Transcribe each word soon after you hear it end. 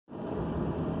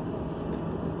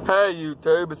Hey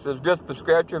YouTube, this is Just the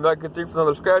Scratcher, and back with you for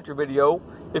another Scratcher video.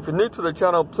 If you're new to the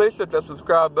channel, please hit that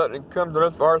subscribe button and come to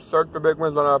us for our search for big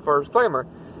wins on our first claimer.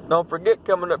 Don't forget,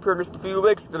 coming up here in just a few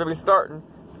weeks, it's going to be starting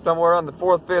somewhere around the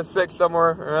 4th, 5th, 6th,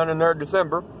 somewhere around in there,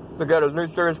 December. We got a new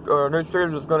series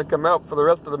that's going to come out for the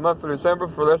rest of the month of December,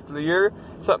 for the rest of the year.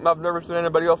 Something I've never seen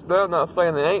anybody else do. I'm not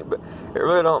saying they ain't, but it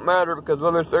really don't matter, because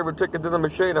whether it's every ticket in the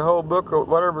machine, a whole book, or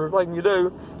whatever thing you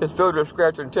do, it's still just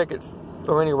scratching tickets.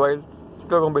 So anyways,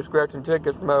 still gonna be scratching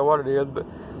tickets no matter what it is. But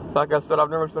like I said, I've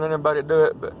never seen anybody do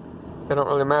it, but it don't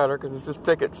really matter because it's just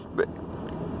tickets. But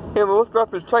anyway, we'll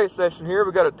start this chase session here.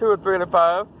 We got a 2, a 3, and a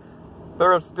 5.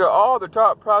 There are still all the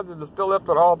top prizes are still left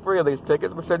on all 3 of these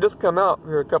tickets, which they just come out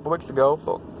here a couple weeks ago.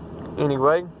 So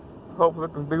anyway, hopefully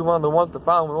we can be one of the ones to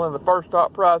find one of the first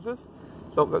top prizes.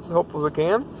 So hopefully we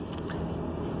can.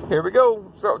 Here we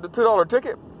go. Start with the $2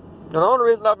 ticket. And the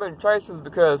only reason I've been chasing is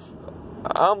because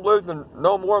I'm losing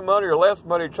no more money or less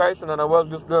money chasing than I was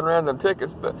just doing random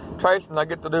tickets. But chasing, I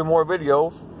get to do more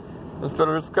videos. Instead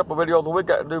of just a couple videos a week,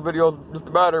 I can do videos just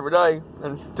about every day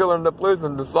and still end up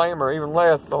losing the same or even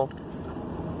less. So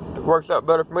it works out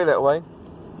better for me that way.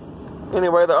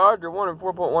 Anyway, the odds are 1 in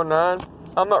 4.19.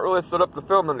 I'm not really set up to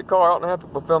film in the car. I don't have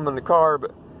people film in the car,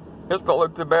 but this don't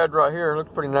look too bad right here. It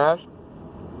looks pretty nice.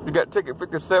 You got ticket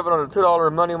 57 on the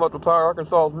 $2 money multiplier,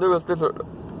 Arkansas's newest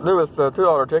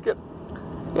 $2 ticket.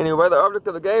 Anyway, the object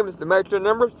of the game is to match your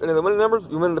numbers, and if the winning numbers,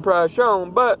 you win the prize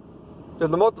shown, but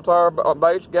there's a multiplier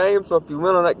by each game, so if you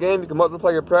win on that game, you can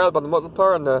multiply your prize by the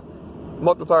multiplier in the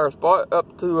multiplier spot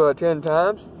up to 10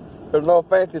 times. There's no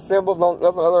fancy symbols,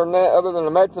 nothing other than that, other than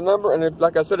to match the number, and if,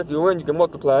 like I said, if you win, you can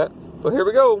multiply it. So here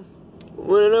we go.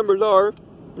 Winning numbers are,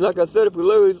 like I said, if we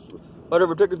lose,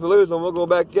 whatever tickets we lose, then we'll go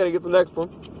back again and get the next one.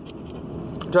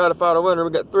 Try to find a winner.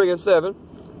 We got 3 and 7.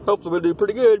 Hopefully we'll do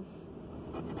pretty good.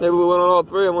 Maybe we win on all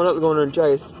 3 and we'll have to go in there and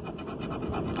chase.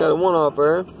 Got a 1 off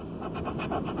there.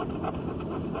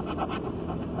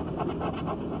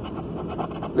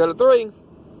 Got a 3.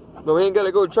 But we ain't got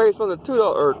to go chase on the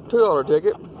 $2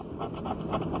 ticket.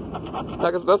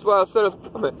 That's why I said,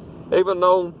 even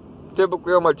though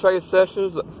typically on my chase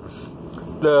sessions,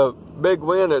 the big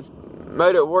win that's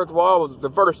made it worthwhile was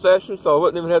the first session, so I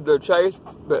wouldn't even have to chase.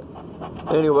 But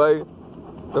anyway,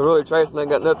 the really chasing ain't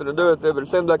got nothing to do with it, but it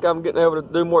seems like I'm getting able to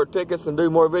do more tickets and do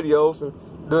more videos and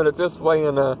doing it this way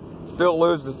and still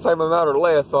lose the same amount or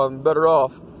less, so I'm better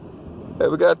off. Hey,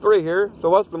 we got 3 here, so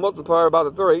what's the multiplier by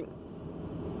the 3?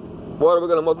 What are we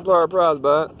going to multiply our prize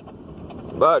by?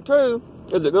 By 2.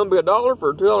 Is it going to be $1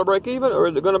 for a $2 break even, or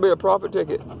is it going to be a profit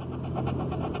ticket?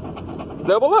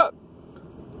 Double up.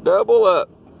 Double up.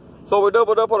 So we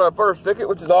doubled up on our first ticket,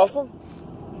 which is awesome.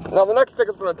 Now the next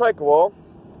ticket's going to take a while.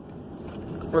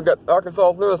 We got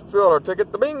Arkansas's newest $2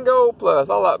 ticket, the Bingo Plus.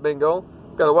 I like Bingo.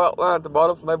 Got a white line at the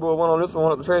bottom, so maybe we'll win on this one.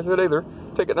 Won't have to trace it either.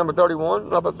 Ticket number 31. I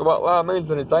don't know if the white line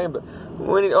means anything, but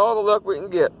we need all the luck we can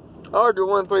get. Odds are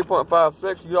 1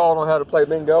 3.56. You all know how to play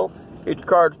Bingo. Each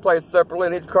card's played separately,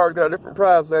 and each card's got a different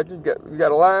prize legend. You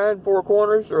got a line, 4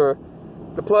 corners, or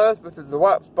the plus, which is the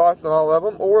white spots on all of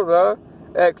them, or the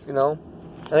X, you know.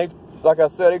 And each, like I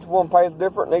said, each one pays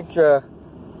different, and each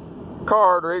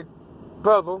card or each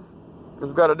puzzle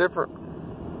has got a different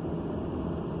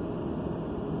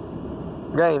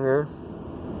game here.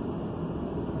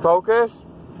 Focus.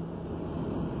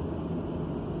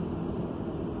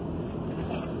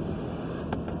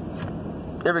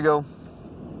 Here we go.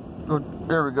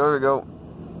 Here we go, here we go.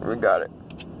 We got it.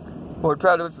 We'll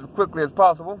try to do this as quickly as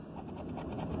possible.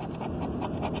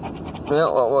 Yeah,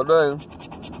 what we'll do,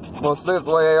 we'll see if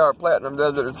the way AR Platinum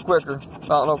does it is quicker. I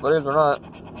don't know if it is or not.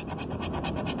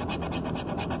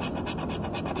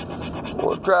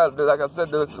 We'll try to do, like I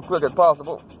said, do this as quick as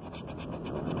possible.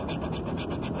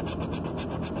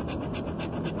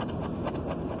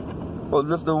 We'll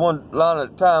just do one line at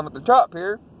a time at the top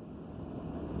here.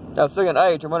 Now, see an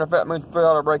H, and wonder if that means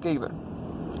 $3 break even.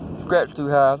 Scratch too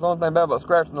high. It's the only thing bad about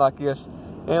scratching like this.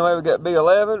 Anyway, we got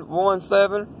B11, 1,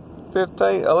 7,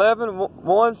 15, 11,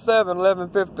 1, 7, 11,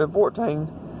 15, 14,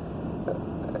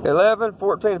 11,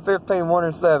 14, 15, 1,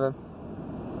 and 7.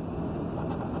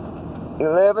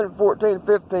 11, 14,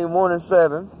 15, 1, and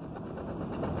 7.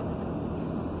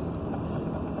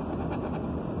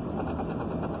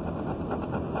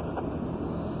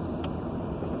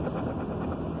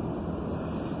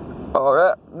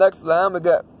 Alright, next line we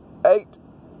got 8.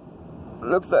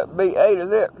 Looks like B8,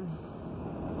 is it?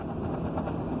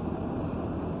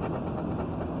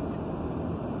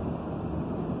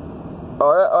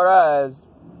 Alright, our eyes.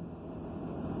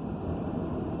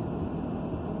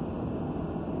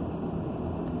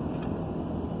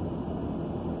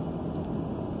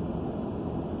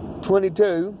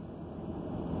 22,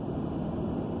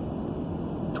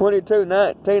 22,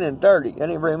 19, and 30. That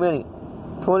ain't very many.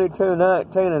 22,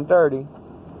 19, and 30.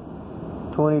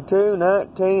 22,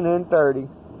 19, and 30.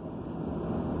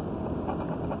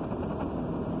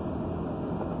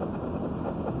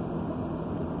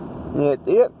 That's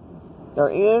it. Our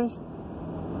ends.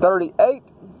 38,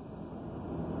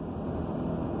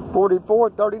 44,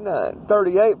 39.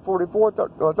 38, 44,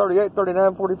 38,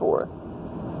 39, 44.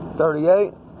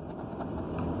 38,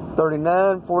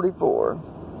 39, 44.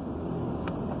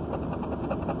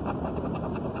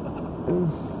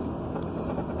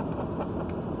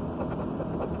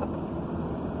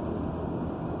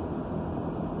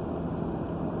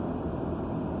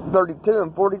 $32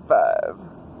 and $45.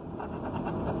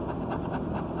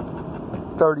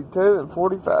 32 and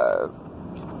 45.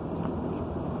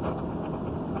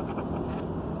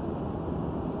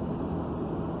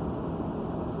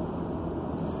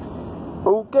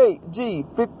 Okay, G,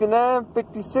 59,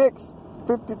 56,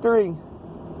 53.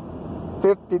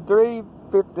 53,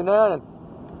 59, and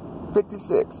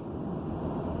 56.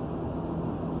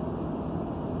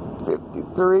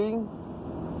 53,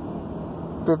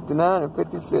 59, and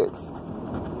 56.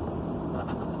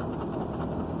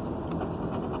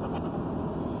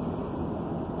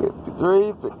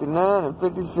 53, 59, and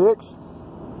 56.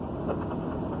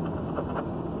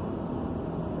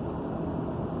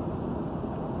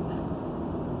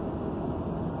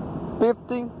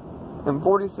 50 and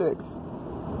 46.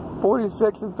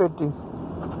 46 and 50.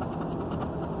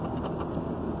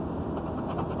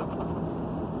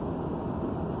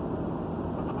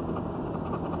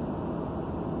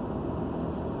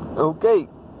 Okay,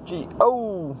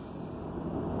 G-O.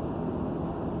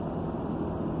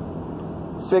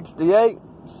 68,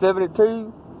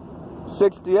 72,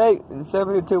 68, and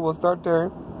 72. We'll start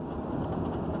there.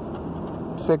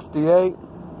 68,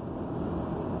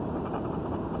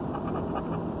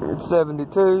 and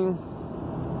 72,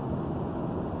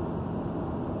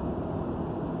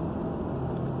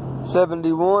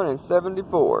 71, and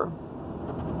 74.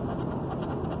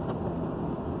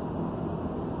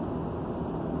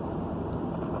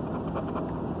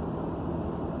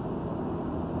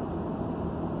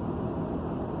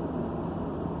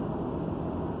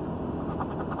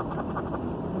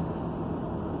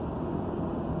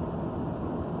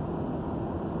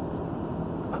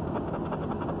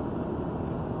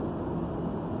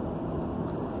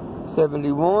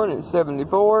 $71 and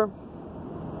 $74.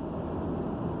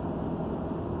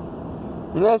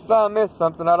 Unless I missed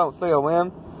something, I don't see a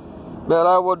win. But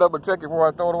I will double check it before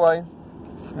I throw it away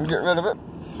and get rid of it.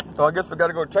 So I guess we got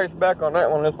to go chase back on that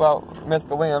one. That's why I missed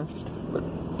the win. But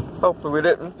hopefully we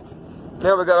didn't.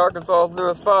 Now we got Arkansas's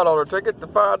newest $5 ticket, the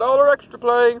 $5 extra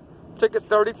play, ticket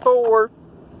 34.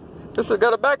 This has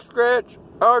got a back scratch,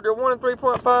 RJ 1 and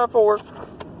 3.54.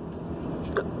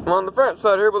 On the front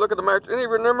side here, we'll look at the match. Any of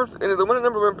your numbers, any of the winning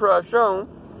number win prize shown.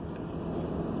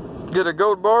 Get a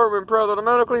gold bar, win prize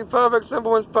automatically. 5x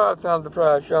symbol wins 5 times the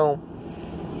prize shown.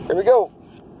 Here we go.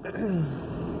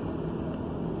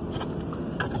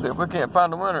 See if we can't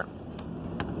find the winner.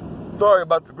 Sorry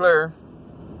about the glare.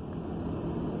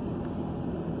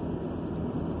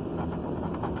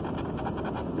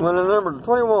 Winning numbers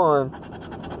 21,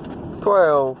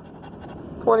 12,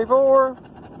 24,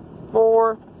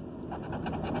 4,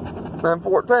 and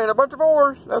 14. A bunch of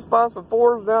 4s. Let's find some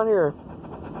 4s down here.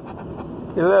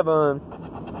 11,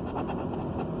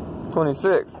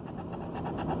 26,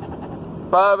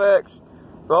 5x.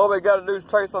 So all we got to do is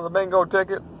trace on the bingo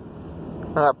ticket.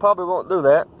 And I probably won't do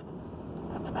that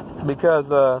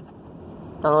because I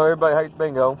know everybody hates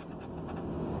bingo.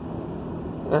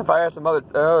 And if I had some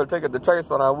other ticket to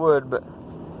trace on, I would, but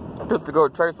just to go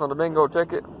trace on the bingo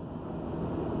ticket,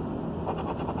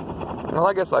 well,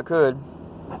 I guess I could,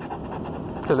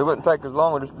 because it wouldn't take as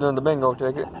long as just doing the bingo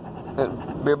ticket.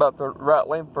 It'd be about the right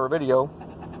length for a video.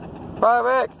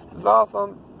 5x is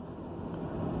awesome.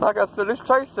 Like I said, this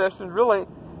trace session's really,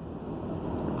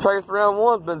 trace round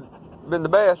one's been the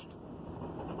best.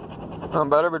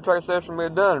 About every trace session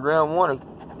we've done, round one has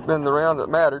been the round that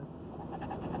mattered.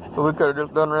 So we could have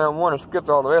just done round one and skipped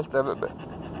all the rest of it, but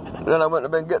then I wouldn't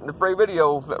have been getting the free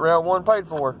videos that round one paid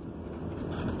for.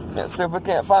 Let's see if we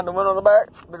can't find the one on the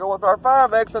back to go with our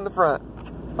 5x in the front.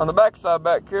 On the back side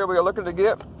back here, we are looking to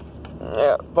get,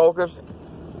 focus,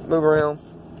 move around.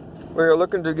 We are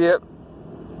looking to get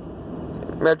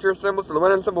match your symbols to the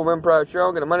winning symbol, win prize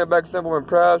shown, get a money back symbol, win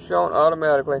prize shown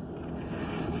automatically.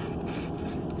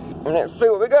 And let's see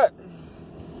what we got.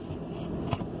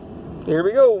 Here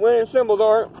we go. Winning symbols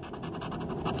are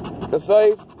the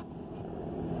safe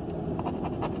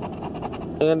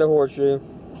and the horseshoe.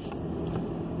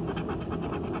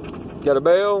 Got a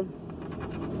bell,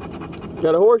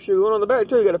 Got a horseshoe one on the back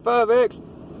too. Got a 5X.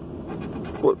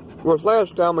 Of course,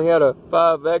 last time we had a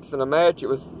 5X in a match. It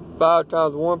was 5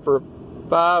 times 1 for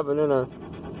 5, and then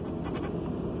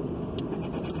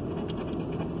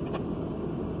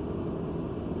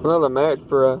another match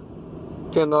for a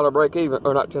 $10 break even,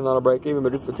 or not $10 break even,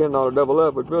 but just a $10 double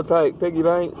up, which we'll take. Piggy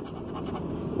bank,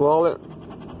 wallet,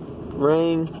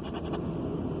 ring,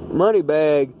 money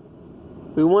bag.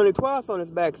 We won it twice on this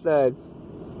backside.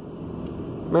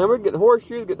 Man, we're getting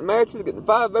horseshoes, getting matches, getting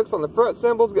 5X on the front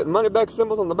symbols, getting money back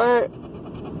symbols on the back.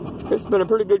 It's been a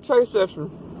pretty good chase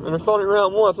session. And it's only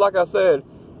round 1. Like I said,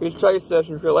 these chase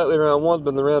sessions feel lately round 1's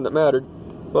been the round that mattered.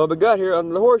 Well, we got here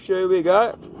under the horseshoe, we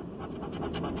got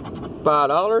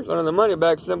 $5. Under the money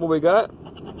back symbol, we got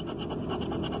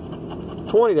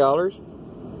 $20,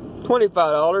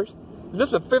 $25. Is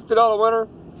this a $50 winner?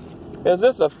 Is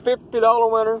this a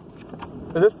 $50 winner?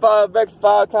 Is this 5X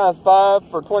 5 times 5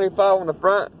 for 25 on the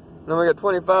front? And then we got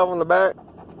 25 on the back.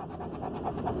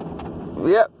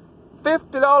 Yep.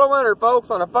 $50 winner, folks,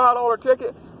 on a $5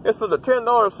 ticket. This was a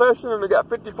 $10 session, and we got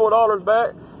 $54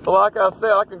 back. So like I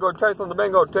said, I can go chase on the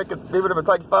bingo ticket, even if it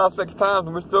takes 5-6 times,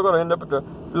 and we're still going to end up with a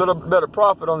little bit of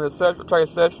profit on this chase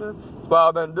session. That's why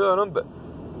I've been doing them. But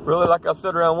really, like I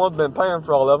said, round 1's been paying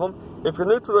for all of them. If you're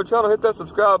new to the channel, hit that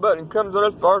subscribe button and come join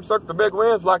us for our search for big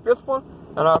wins like this one.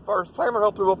 And our first timer,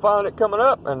 hopefully we'll find it coming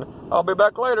up. And I'll be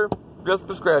back later, just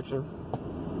for scratching.